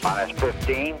Minus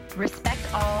 15. Respect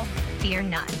all, fear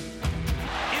none.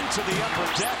 Into the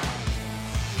upper deck.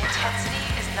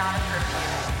 Intensity is not a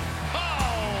curfew.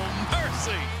 Oh,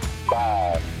 mercy.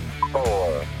 5,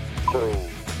 4, 3,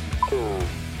 2,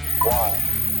 1.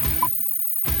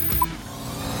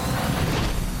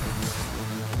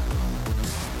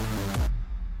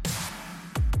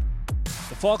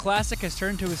 The Fall Classic has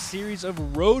turned to a series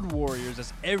of road warriors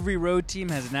as every road team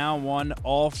has now won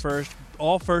all first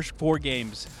 4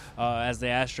 games. As the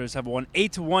Astros have won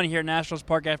 8-1 here at Nationals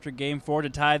Park after Game 4 to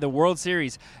tie the World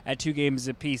Series at 2 games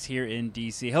apiece here in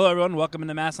D.C. Hello, everyone. Welcome to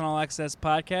the Mass and All Access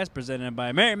podcast presented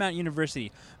by Marymount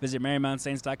University. Visit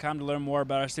MarymountSaints.com to learn more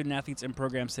about our student athletes and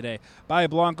programs today. Bobby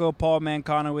Blanco, Paul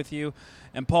Mancano with you.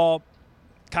 And Paul,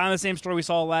 kind of the same story we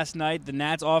saw last night. The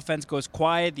Nats offense goes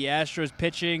quiet. The Astros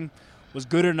pitching was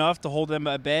good enough to hold them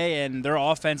at bay, and their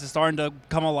offense is starting to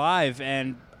come alive,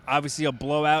 and obviously a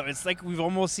blowout. It's like we've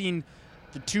almost seen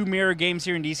the 2 mirror games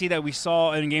here in D.C. that we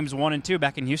saw in games 1 and 2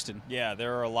 back in Houston. Yeah,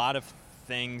 there are a lot of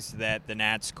things that the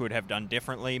Nats could have done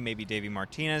differently. Maybe Davey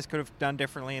Martinez could have done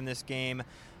differently in this game.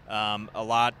 A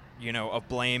lot, of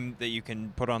blame that you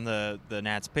can put on the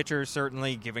Nats pitchers,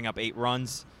 certainly, giving up 8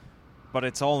 runs. But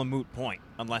it's all a moot point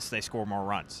unless they score more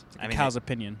runs. Cow's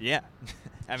opinion. Yeah.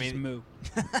 Just moo.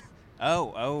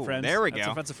 Oh, Friends. There we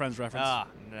go. That's a Friends reference.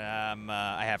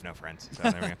 I have no friends.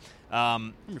 So there we go.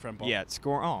 I'm your friend, Paul. Yeah,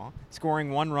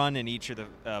 scoring 1 run in each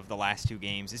of the last 2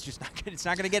 games is just not good. It's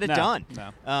not going to get it done.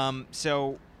 No.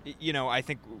 So I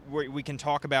think we can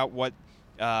talk about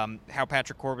how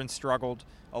Patrick Corbin struggled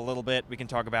a little bit. We can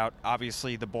talk about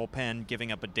obviously the bullpen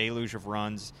giving up a deluge of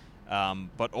runs,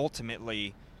 but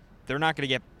ultimately they're not going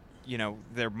to get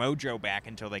their mojo back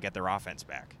until they get their offense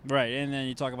back. Right, and then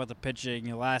you talk about the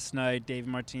pitching. Last night, David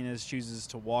Martinez chooses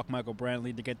to walk Michael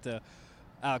Brantley to get to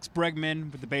Alex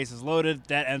Bregman with the bases loaded.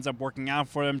 That ends up working out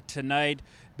for them tonight.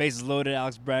 Bases loaded,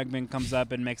 Alex Bregman comes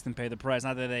up and makes them pay the price.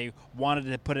 Not that they wanted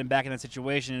to put him back in that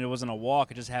situation, and it wasn't a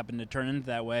walk. It just happened to turn into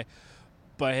that way.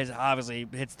 But his obviously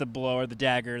hits the blower, the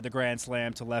dagger, the grand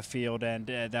slam to left field, and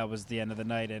that was the end of the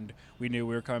night. And we knew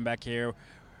we were coming back here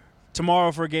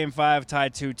tomorrow for Game 5,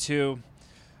 tied 2-2. To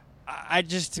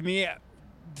me,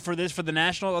 for the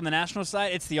national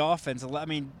side, it's the offense. I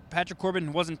mean, Patrick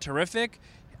Corbin wasn't terrific.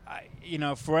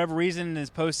 For whatever reason in his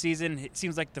postseason, it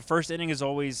seems like the first inning is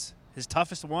always his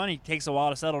toughest one. He takes a while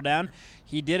to settle down.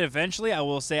 He did eventually. I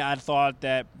will say I thought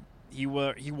that he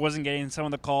wasn't getting some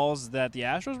of the calls that the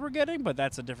Astros were getting, but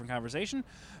that's a different conversation.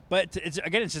 But it's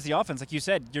just the offense. Like you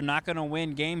said, you're not going to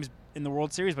win games in the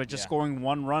World Series by just scoring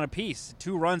 1 run apiece.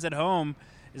 2 runs at home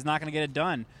is not going to get it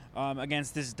done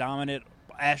against this dominant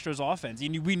Astros offense.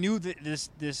 We knew that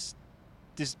this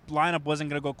lineup wasn't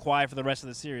going to go quiet for the rest of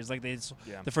the series like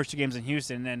the first 2 games in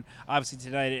Houston, and obviously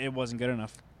tonight it wasn't good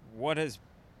enough. What has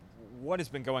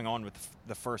been going on with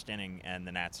the first inning and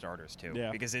the Nats starters too?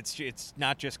 Yeah. Because it's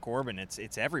not just Corbin,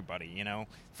 it's everybody.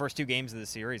 First 2 games of the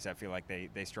series, I feel like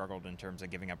they struggled in terms of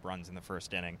giving up runs in the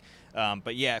first inning.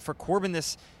 But yeah, for Corbin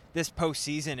this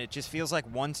postseason, it just feels like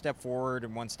 1 step forward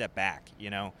and 1 step back.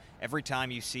 Every time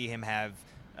you see him have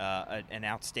an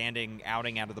outstanding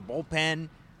outing out of the bullpen,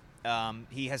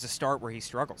 he has a start where he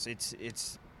struggles.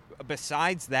 It's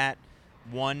besides that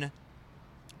one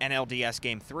NLDS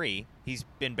Game 3, he's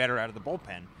been better out of the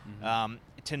bullpen. Mm-hmm.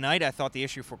 Tonight, I thought the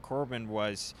issue for Corbin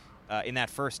was in that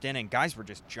first inning, guys were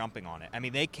just jumping on it. I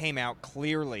mean, they came out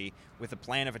clearly with a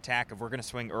plan of attack of we're going to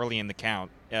swing early in the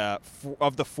count.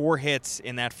 Of the 4 hits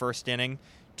in that first inning,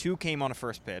 2 came on a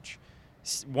first pitch,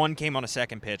 1 came on a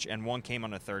second pitch, and 1 came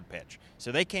on a third pitch.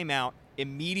 So they came out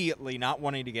immediately not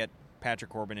wanting to get Patrick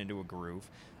Corbin into a groove.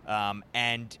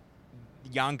 And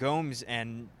Yan Gomes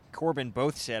and Corbin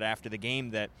both said after the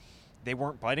game that they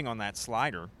weren't biting on that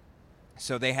slider,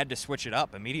 so they had to switch it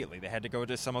up immediately. They had to go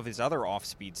to some of his other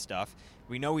off-speed stuff.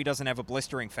 We know he doesn't have a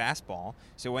blistering fastball,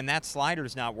 so when that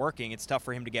slider's not working, it's tough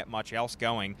for him to get much else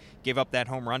going. Give up that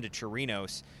home run to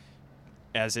Chirinos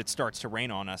as it starts to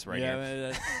rain on us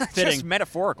here. Fitting. Just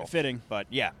metaphorical. Fitting. But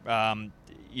yeah,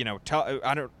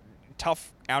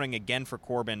 tough outing again for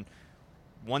Corbin.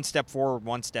 1 step forward,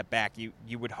 1 step back. You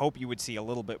would hope you would see a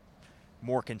little bit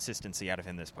more consistency out of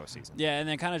him this postseason. Yeah, and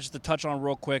then kind of just to touch on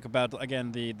real quick about,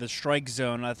 again, the strike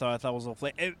zone, I thought was a little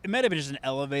it might have been just an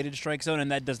elevated strike zone,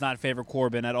 and that does not favor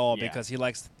Corbin at all because he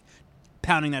likes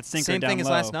pounding that sinker Same down thing low. as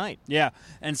last night. Yeah,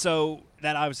 and so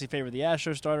that obviously favored the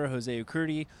Astros starter, Jose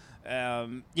Urquidy.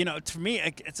 To me,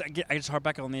 I just harp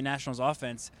back on the Nationals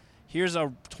offense. Here's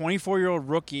a 24-year-old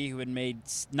rookie who had made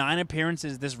 9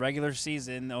 appearances this regular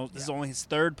season. This is only his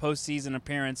 3rd postseason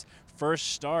appearance,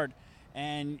 first start.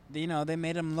 and they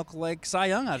made him look like Cy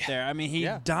Young out there. I mean, he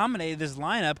dominated this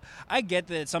lineup. I get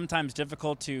that it's sometimes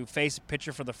difficult to face a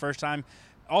pitcher for the first time.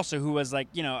 Also, who was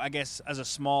I guess as a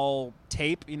small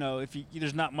tape, if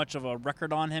there's not much of a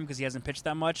record on him because he hasn't pitched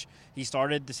that much. He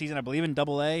started the season, I believe, in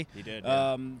Double-A. He did.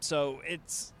 Yeah. So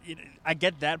I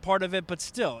get that part of it, but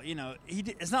still,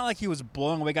 it's not like he was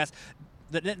blowing away guys.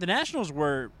 The Nationals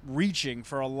were reaching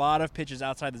for a lot of pitches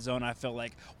outside the zone. I felt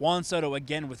like Juan Soto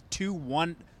again with 2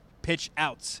 1-pitch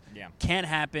outs. Yeah. Can't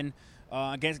happen.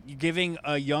 Against giving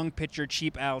a young pitcher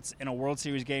cheap outs in a World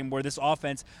Series game where this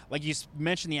offense, like you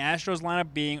mentioned, the Astros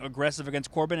lineup being aggressive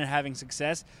against Corbin and having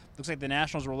success. Looks like the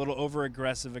Nationals were a little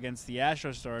over-aggressive against the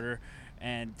Astros starter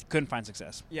and couldn't find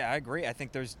success. Yeah, I agree. I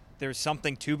think there's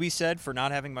something to be said for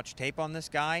not having much tape on this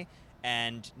guy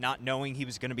and not knowing he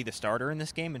was going to be the starter in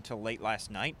this game until late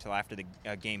last night, till after the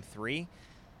Game 3.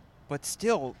 But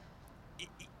still,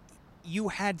 you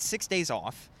had 6 days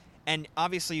off. And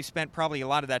obviously you spent probably a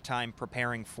lot of that time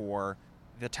preparing for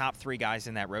the top 3 guys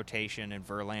in that rotation, and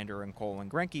Verlander and Cole and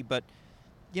Greinke. But,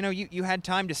 you had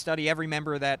time to study every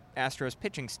member of that Astros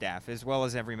pitching staff as well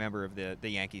as every member of the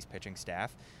Yankees pitching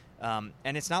staff. And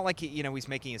it's not like he's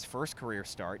making his first career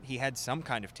start. He had some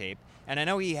kind of tape. And I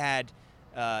know he had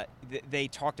they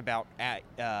talked about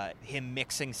him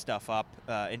mixing stuff up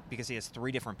because he has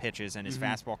 3 different pitches and his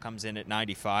fastball comes in at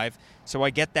 95. So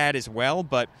I get that as well,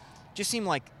 but it just seemed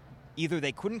like either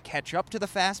they couldn't catch up to the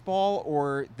fastball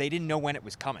or they didn't know when it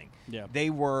was coming. Yeah.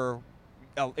 It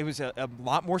was a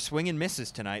lot more swing and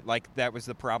misses tonight, like that was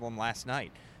the problem last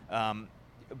night.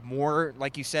 More,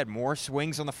 like you said, more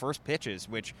swings on the first pitches,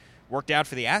 which worked out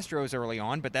for the Astros early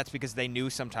on, but that's because they knew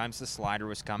sometimes the slider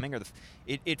was coming.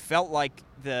 It felt like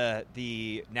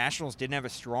the Nationals didn't have a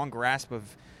strong grasp of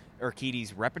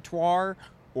Urquidy's repertoire,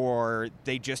 or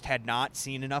they just had not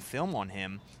seen enough film on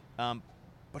him.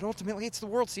 But ultimately, it's the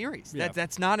World Series. Yeah.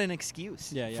 That's not an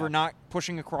excuse for not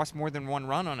pushing across more than 1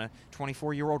 run on a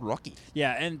 24-year-old rookie.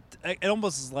 Yeah, and it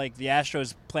almost is like the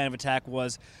Astros' plan of attack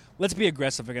was, let's be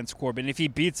aggressive against Corbin. If he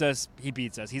beats us, he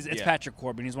beats us. It's Patrick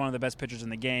Corbin. He's one of the best pitchers in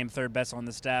the game, 3rd best on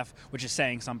the staff, which is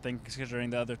saying something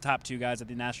considering the other top 2 guys that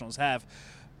the Nationals have.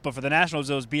 But for the Nationals,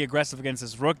 it was be aggressive against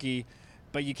this rookie,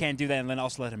 but you can't do that and then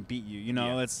also let him beat you.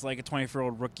 It's like a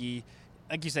 24-year-old rookie.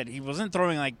 Like you said, he wasn't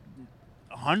throwing like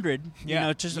 100.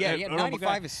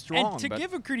 95 is strong. And to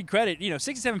give Urquidy credit,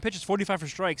 67 pitches, 45 for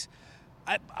strikes.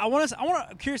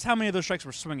 I'm curious how many of those strikes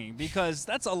were swinging, because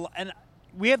that's a lot. And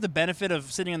we have the benefit of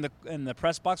sitting in the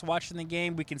press box watching the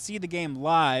game. We can see the game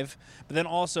live, but then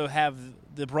also have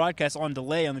the broadcast on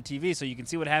delay on the TV, so you can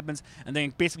see what happens and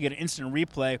then basically get an instant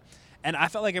replay. And I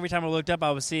felt like every time I looked up,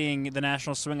 I was seeing the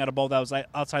Nationals swing at a ball that was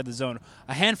outside the zone.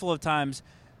 A handful of times,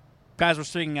 guys were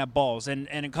swinging at balls, and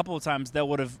a couple of times that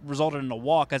would have resulted in a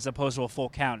walk as opposed to a full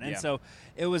count. And so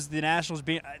it was the Nationals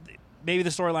being maybe the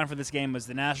storyline for this game was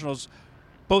the Nationals,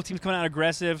 both teams coming out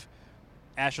aggressive.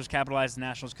 Astros capitalized. The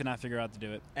Nationals could not figure out to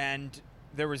do it. And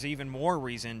there was even more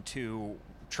reason to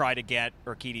try to get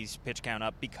Urquidy's pitch count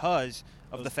up because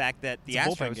of the fact that the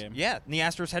Astros, the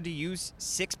Astros had to use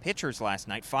 6 pitchers last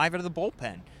night, 5 out of the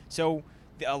bullpen. So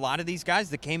a lot of these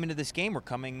guys that came into this game were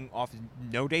coming off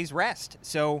no day's rest.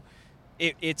 So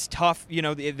it's tough.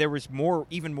 There was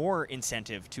even more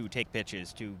incentive to take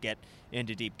pitches, to get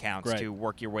into deep counts, to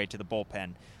work your way to the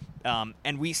bullpen.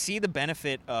 And we see the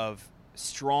benefit of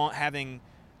having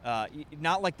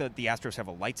not like the Astros have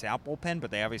a lights out bullpen, but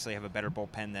they obviously have a better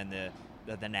bullpen than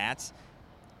the Nats.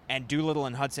 And Doolittle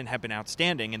and Hudson have been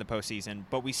outstanding in the postseason,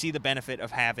 but we see the benefit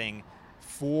of having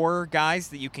 4 guys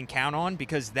that you can count on,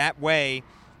 because that way,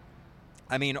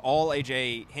 all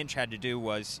A.J. Hinch had to do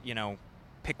was,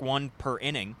 pick 1 per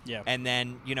inning, and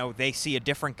then, they see a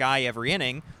different guy every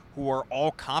inning who are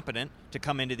all competent to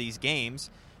come into these games,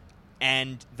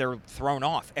 and they're thrown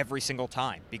off every single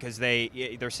time because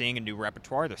they're seeing a new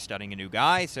repertoire, they're studying a new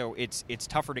guy, so it's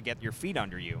tougher to get your feet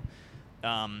under you.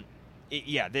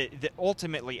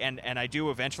 Ultimately, and I do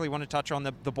eventually want to touch on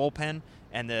the bullpen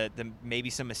and the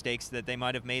maybe some mistakes that they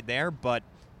might have made there, but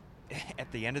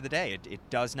at the end of the day, it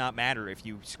does not matter if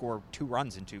you score 2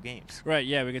 runs in 2 games. Right,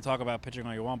 yeah, we can talk about pitching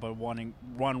all you want, but one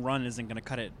run isn't going to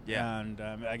cut it. Yeah. And,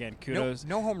 again, kudos.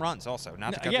 No home runs also.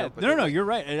 Not to cut yeah, no, you're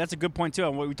right. That's a good point, too.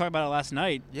 And we talked about it last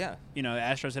night. Yeah.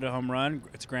 Astros hit a home run.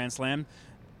 It's a grand slam.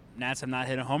 Nats have not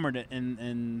hit a homer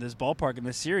in this ballpark in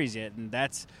this series yet, and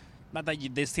that's not that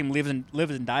this team lives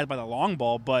and dies by the long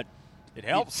ball, but it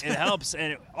helps. It helps.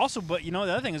 And but the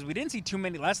other thing is we didn't see too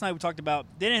many. Last night we talked about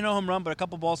they didn't hit a home run, but a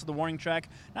couple balls to the warning track.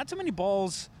 Not too many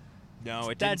balls. No,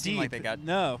 it that didn't seem deep. like they got.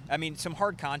 No. Some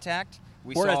hard contact.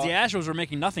 Whereas the Astros were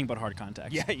making nothing but hard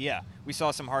contact. Yeah. We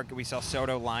saw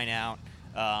Soto line out.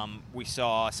 We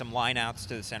saw some lineouts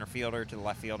to the center fielder, to the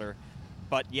left fielder.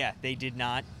 But, yeah, they did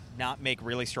not make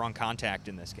really strong contact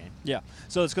in this game. Yeah.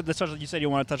 So it's good. You said you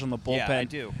want to touch on the bullpen. Yeah, I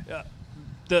do.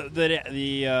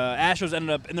 The Astros ended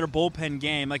up in their bullpen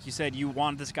game, like you said. You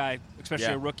want this guy, especially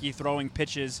Yeah. a rookie, throwing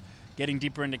pitches, getting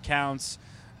deeper into counts.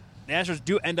 The Astros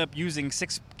do end up using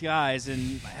 6 guys,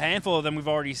 and a handful of them we've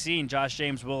already seen: Josh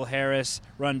James, Will Harris,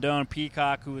 Rondon,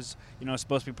 Peacock, who was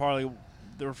supposed to be partly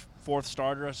their 4th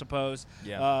starter, I suppose.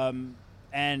 Yeah.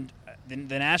 And the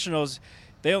Nationals,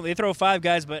 they throw 5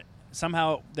 guys, but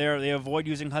somehow they avoid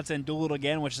using Hudson Doolittle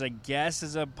again, which I guess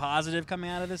is a positive coming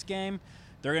out of this game.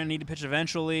 They're going to need to pitch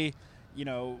eventually.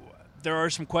 There are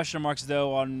some question marks,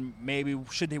 though, on maybe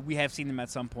should we have seen them at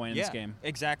some point in this game.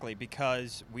 Exactly,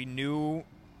 because we knew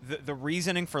the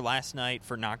reasoning for last night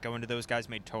for not going to those guys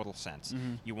made total sense.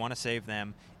 Mm-hmm. You want to save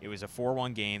them. It was a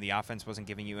 4-1 game. The offense wasn't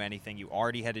giving you anything. You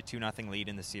already had a 2-0 lead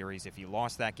in the series. If you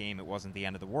lost that game, it wasn't the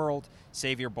end of the world.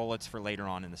 Save your bullets for later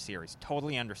on in the series.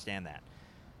 Totally understand that.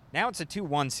 Now it's a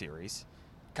 2-1 series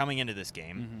coming into this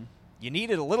game. Mm-hmm. You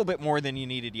needed a little bit more than you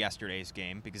needed yesterday's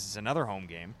game because it's another home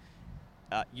game.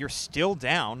 You're still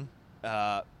down.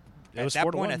 At was that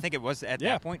 4-1. point, I think it was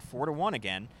that point 4-1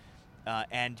 again.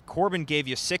 And Corbin gave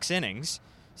you 6 innings.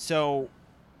 So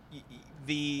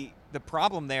the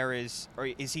problem there is, or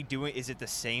is he doing? Is it the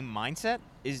same mindset?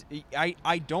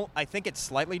 I think it's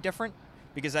slightly different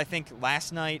because I think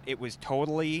last night it was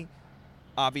totally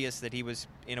obvious that he was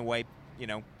in a way,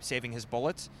 saving his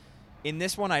bullets. In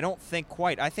this one, I don't think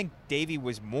quite. I think Davey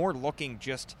was more looking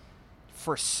just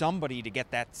for somebody to get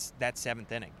that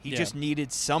 7th inning. He just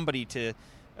needed somebody to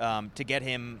get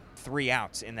him 3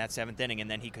 outs in that 7th inning, and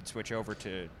then he could switch over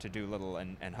to Doolittle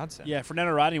and Hudson. Yeah,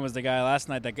 Fernando Rodney was the guy last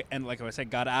night that, and like I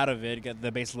said, got out of it, got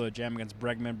the base loaded jam against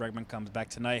Bregman. Bregman comes back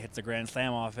tonight, hits a grand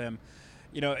slam off him.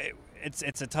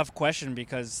 It's a tough question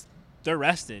because they're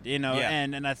rested,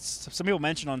 and that's, some people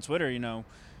mentioned on Twitter,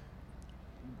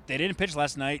 they didn't pitch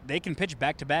last night. They can pitch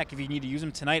back-to-back if you need to use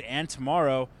them tonight and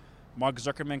tomorrow. Mark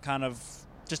Zuckerman kind of,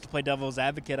 just to play devil's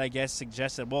advocate, I guess,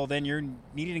 suggested, well, then you're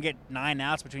needing to get 9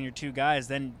 outs between your 2 guys.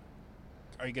 Then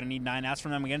are you going to need 9 outs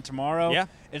from them again tomorrow? Yeah.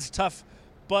 It's tough.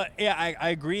 But, yeah, I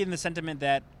agree in the sentiment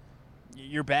that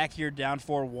you're back here down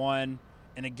 4-1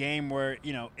 in a game where,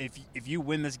 if you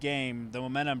win this game, the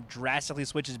momentum drastically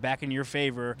switches back in your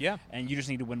favor. Yeah. And you just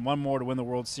need to win one more to win the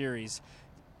World Series.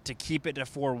 To keep it to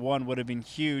 4-1 would have been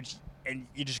huge, and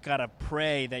you just got to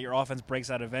pray that your offense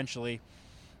breaks out eventually.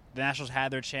 The Nationals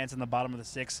had their chance in the bottom of the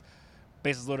 6th.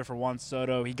 Bases loaded for Juan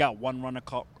Soto. He got 1 run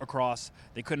across.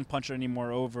 They couldn't punch it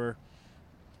anymore over.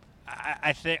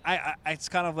 I think it's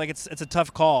kind of like it's a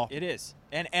tough call. It is.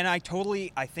 And I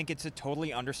think it's a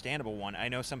totally understandable one. I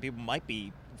know some people might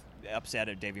be upset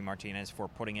at Davey Martinez for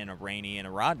putting in a Rainey and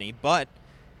a Rodney, but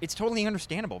it's totally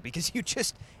understandable because you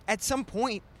just, at some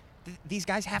point, these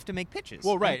guys have to make pitches.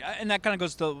 Well, right, and that kind of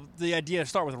goes to the idea to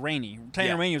start with Rainey.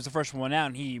 Tanner Rainey was the first one out,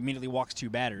 and he immediately walks 2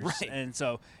 batters. Right. And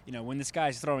so, when this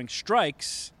guy's throwing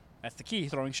strikes, that's the key,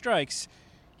 throwing strikes,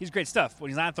 he's great stuff. When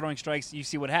he's not throwing strikes, you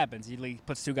see what happens. He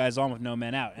puts 2 guys on with no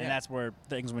men out, and that's where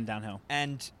things went downhill.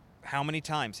 And how many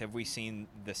times have we seen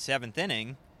the 7th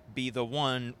inning be the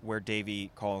one where Davey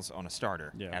calls on a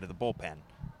starter out of the bullpen?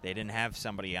 They didn't have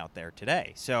somebody out there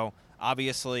today. So,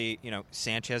 obviously,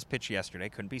 Sanchez pitched yesterday.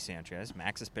 Couldn't be Sanchez.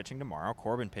 Max is pitching tomorrow.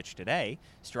 Corbin pitched today.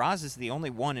 Strauss is the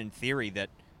only one in theory that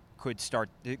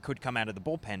could come out of the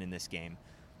bullpen in this game.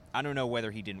 I don't know whether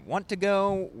he didn't want to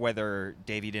go, whether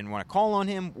Davey didn't want to call on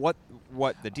him, what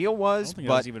the deal was. I don't think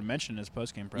it was even mentioned in his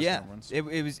postgame press conference.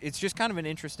 It's just kind of an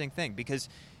interesting thing because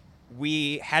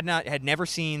we had never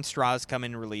seen Strauss come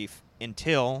in relief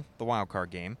until the wild card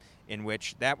game, in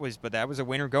which that was a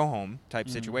winner go home type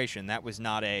situation. That was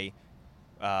not a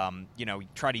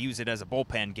try to use it as a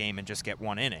bullpen game and just get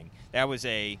 1 inning. That was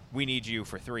we need you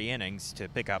for 3 innings to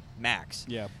pick up Max.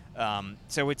 Yeah.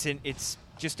 So it's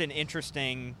just an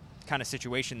interesting kind of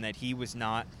situation that he was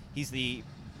not. He's the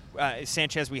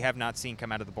Sanchez we have not seen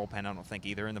come out of the bullpen. I don't think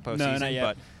either in the postseason. No, not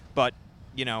yet. But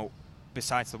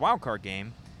besides the wild card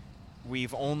game,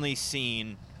 we've only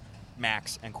seen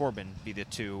Max and Corbin be the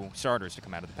 2 starters to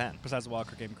come out of the pen. Besides the wild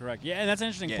card game, correct. Yeah, and that's an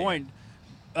interesting point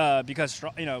because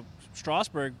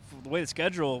Strasburg, the way the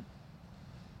schedule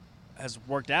has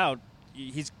worked out,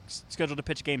 he's scheduled to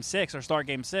pitch Game 6 or start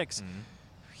Game 6. Mm-hmm.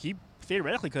 He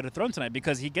theoretically could have thrown tonight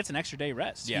because he gets an extra day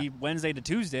rest. Yeah. Wednesday to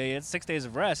Tuesday, it's 6 days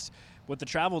of rest. With the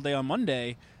travel day on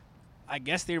Monday, I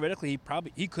guess theoretically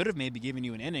he could have maybe given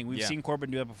you an inning. We've seen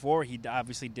Corbin do that before. He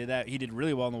obviously did that. He did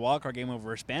really well in the wild card game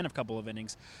over a span of a couple of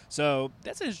innings. So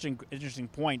that's an interesting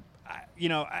point.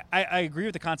 I agree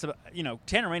with the concept.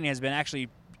 Tanner Rainey has been actually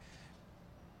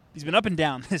he's been up and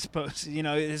down this post. You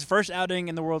know, his first outing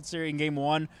in the World Series in Game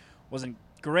 1 wasn't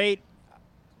great.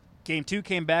 Game 2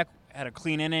 came back, had a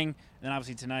clean inning, and then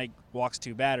obviously tonight walks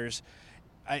 2 batters.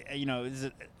 I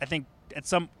think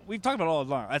we've talked about it all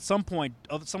along. At some point,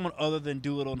 someone other than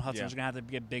Doolittle and Hudson is going to have to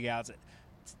get big outs.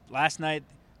 Last night,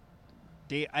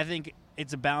 I think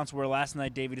it's a balance where last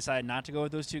night Davey decided not to go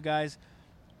with those 2 guys.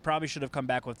 Probably should have come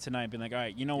back with tonight and been like, all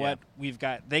right, you know what? We've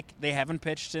got they haven't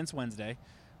pitched since Wednesday.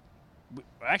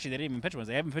 Actually, they didn't even pitch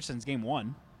Wednesday. They haven't pitched since Game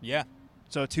 1. Yeah.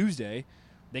 So Tuesday,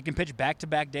 they can pitch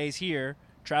back-to-back days here,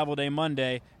 travel day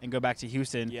Monday, and go back to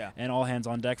Houston. Yeah. And all hands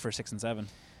on deck for 6 and 7.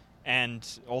 And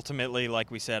ultimately, like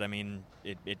we said, I mean,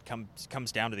 it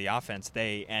comes down to the offense.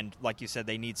 And like you said,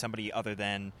 they need somebody other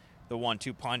than the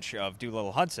 1-2 punch of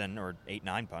Doolittle Hudson, or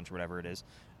 8-9 punch, whatever it is,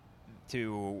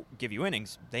 to give you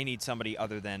innings. They need somebody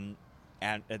other than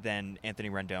Anthony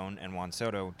Rendon and Juan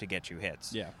Soto to get you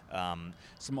hits. Yeah.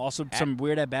 Some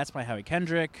weird at-bats by Howie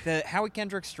Kendrick. The Howie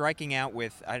Kendrick striking out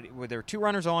with there were 2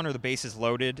 runners on or the bases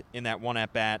loaded in that one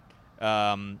at-bat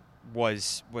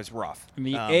was rough. In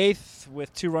the 8th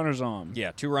with 2 runners on.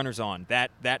 Yeah, 2 runners on.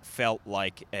 That felt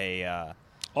like a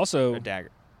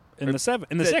dagger. In the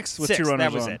 6th with 2 runners on.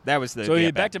 That was it. That was the So he the had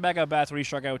at-bat. back-to-back at-bats where he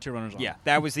struck out with 2 runners on. Yeah,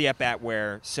 that was the at-bat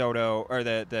where Soto, or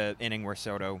the inning where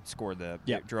Soto scored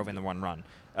drove in the 1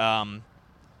 run.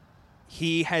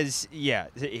 He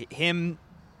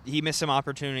missed some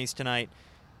opportunities tonight.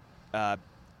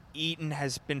 Eaton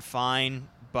has been fine,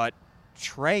 but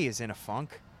Trey is in a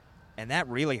funk, and that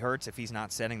really hurts if he's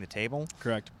not setting the table.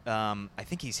 Correct. I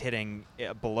think he's hitting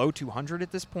below 200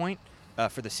 at this point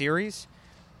for the series.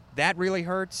 That really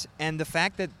hurts, and the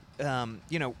fact that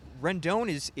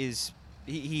Rendon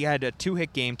he had a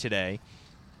 2-hit game today.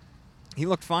 He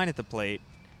looked fine at the plate,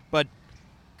 but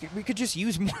we could just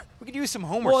use more. We could use some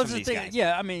homers from these guys.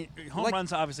 Yeah, I mean, home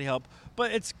runs obviously help,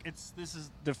 but this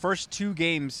is the first 2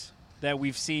 games that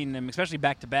we've seen them, especially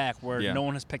back to back, where no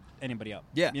one has picked anybody up.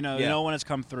 Yeah, no one has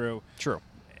come through. True.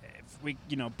 If we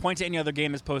point to any other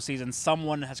game this postseason,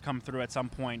 someone has come through at some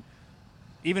point.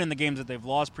 Even in the games that they've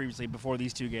lost previously before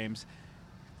these 2 games,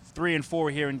 3 and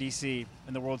 4 here in D.C.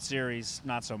 in the World Series,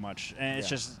 not so much. And it's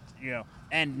just,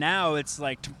 and now it's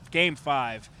like Game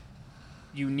 5,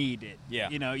 you need it.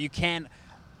 Yeah. You can't,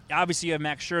 obviously you have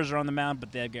Max Scherzer on the mound,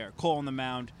 but they have Garrett Cole on the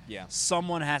mound. Yeah.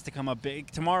 Someone has to come up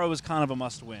big. Tomorrow is kind of a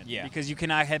must-win. Yeah. Because you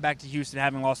cannot head back to Houston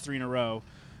having lost 3 in a row.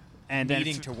 And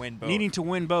Needing to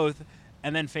win both.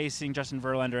 And then facing Justin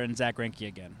Verlander and Zach Greinke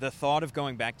again. The thought of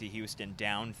going back to Houston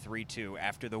down 3-2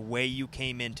 after the way you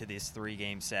came into this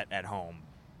 3-game set at home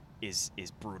is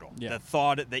brutal. Yeah. The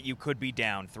thought that you could be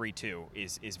down 3-2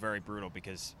 is very brutal,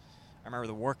 because I remember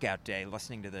the workout day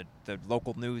listening to the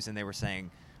local news, and they were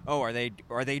saying, "Oh, are they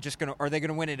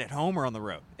gonna win it at home or on the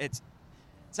road?" It's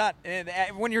not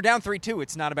when you're down 3-2.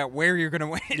 It's not about where you're going to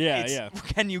win.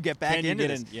 Can you get back into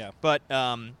this? Yeah. But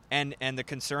and the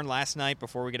concern last night,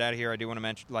 before we get out of here, I do want to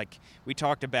mention, like we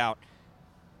talked about,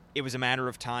 it was a matter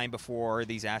of time before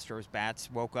these Astros bats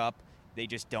woke up. They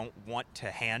just don't want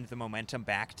to hand the momentum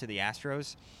back to the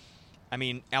Astros. I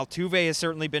mean, Altuve has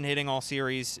certainly been hitting all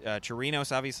series.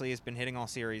 Chirinos obviously has been hitting all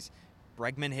series.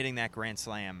 Bregman hitting that grand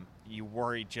slam, you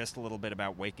worry just a little bit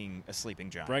about waking a sleeping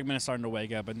giant. Bregman is starting to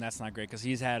wake up, and that's not great because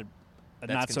he's had a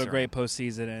not-so-great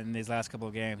postseason, and in these last couple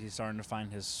of games he's starting to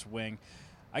find his swing.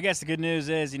 I guess the good news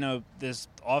is, this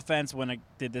offense, when it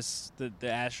did this, the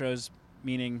Astros,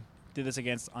 meaning did this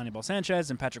against Anibal Sanchez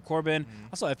and Patrick Corbin.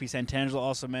 Also, FP Santangelo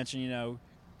also mentioned,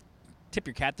 tip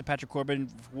your cap to Patrick Corbin,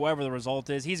 whoever the result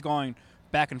is. He's going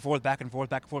back and forth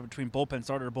between bullpen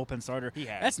starter to bullpen starter.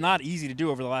 That's not easy to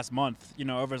do over the last month,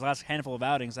 over his last handful of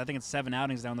outings. I think it's 7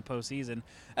 outings down the postseason.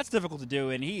 That's difficult to do,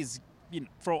 and he's,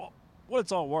 for what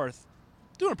it's all worth,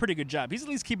 doing a pretty good job. He's at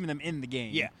least keeping them in the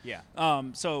game. Yeah.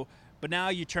 But now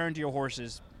you turn to your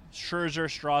horses. Scherzer,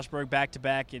 Strasburg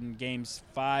back-to-back in games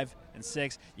 5 and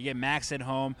 6. You get Max at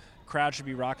home. Crowd should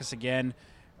be raucous again.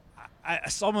 I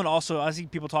see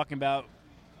people talking about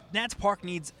Nats Park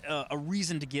needs a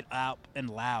reason to get out and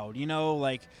loud.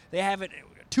 They have it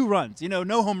 2 runs.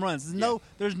 No home runs.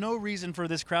 There's no reason for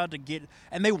this crowd to get,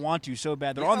 and they want to so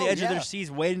bad. They're on the edge of their seats,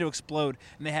 waiting to explode,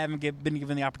 and they haven't been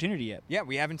given the opportunity yet. Yeah,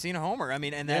 we haven't seen a homer. I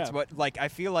mean, and that's what I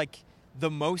feel like the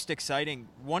most exciting,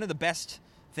 one of the best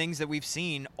things that we've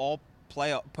seen all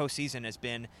postseason has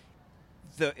been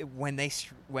when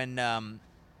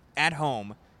at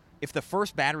home, if the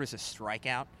first batter is a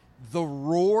strikeout, the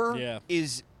roar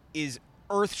is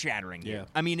earth-shattering. Yeah.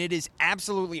 I mean, it is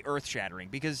absolutely earth-shattering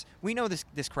because we know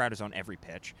this crowd is on every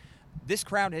pitch. this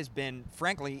crowd has been,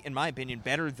 frankly, in my opinion,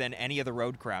 better than any of the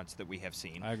road crowds that we have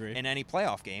seen I agree. in any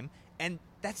playoff game. And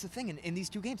that's the thing. In these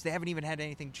 2 games, they haven't even had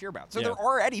anything to cheer about. So Yeah. they're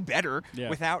already better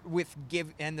Yeah.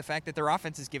 and the fact that their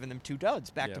offense has given them 2 duds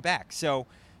back to back. So,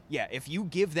 yeah, if you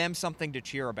give them something to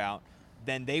cheer about,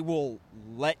 then they will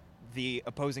let the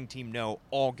opposing team know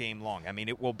all game long. I mean,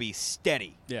 it will be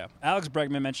steady. Yeah. Alex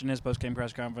Bregman mentioned in his post-game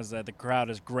press conference that the crowd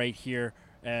is great here.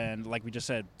 And like we just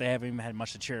said, they haven't even had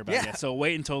much to cheer about yet. So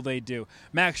wait until they do.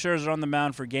 Max Scherzer on the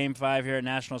mound for Game 5 here at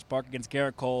Nationals Park against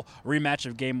Garrett Cole. A rematch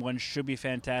of Game 1 should be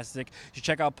fantastic. You should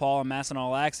check out Paul and Masson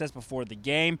All Access before the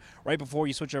game. Right before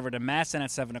you switch over to Masson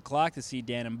at 7 o'clock to see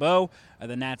Dan and Bo,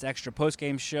 the Nats Extra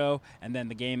post-game show. And then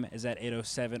the game is at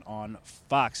 8:07 on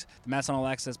Fox. The Masson All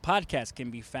Access podcast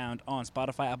can be found on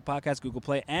Spotify, Apple Podcasts, Google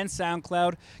Play, and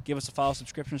SoundCloud. Give us a follow,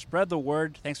 subscription, spread the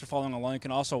word. Thanks for following along. You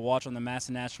can also watch on the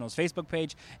Masson Nationals Facebook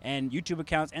page and YouTube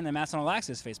accounts and the Masson All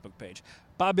Access Facebook page.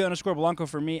 Bobby_Blanco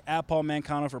for me, at Paul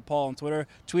Mancano for Paul on Twitter.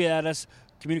 Tweet at us.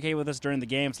 Communicate with us during the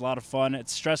game. It's a lot of fun.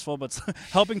 It's stressful, but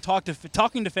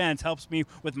talking to fans helps me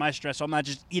with my stress, so I'm not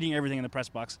just eating everything in the press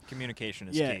box. Communication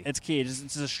is Yeah, key. it's key.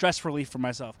 It's a stress relief for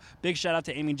myself. Big shout out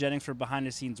to Amy Jennings for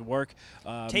behind-the-scenes work.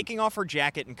 Taking off her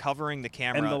jacket and covering the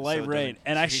camera. And the light so rain.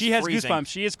 that And she's she has freezing. goosebumps.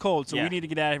 She is cold, so Yeah. we need to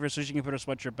get out of here so she can put her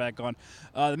sweatshirt back on.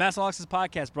 The Masson All Access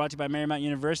podcast brought to you by Marymount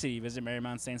University. Visit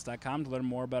MarymountSaints.com to learn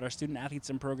more about our student athletes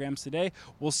and programs today.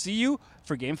 We'll see you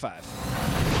for Game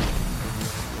 5.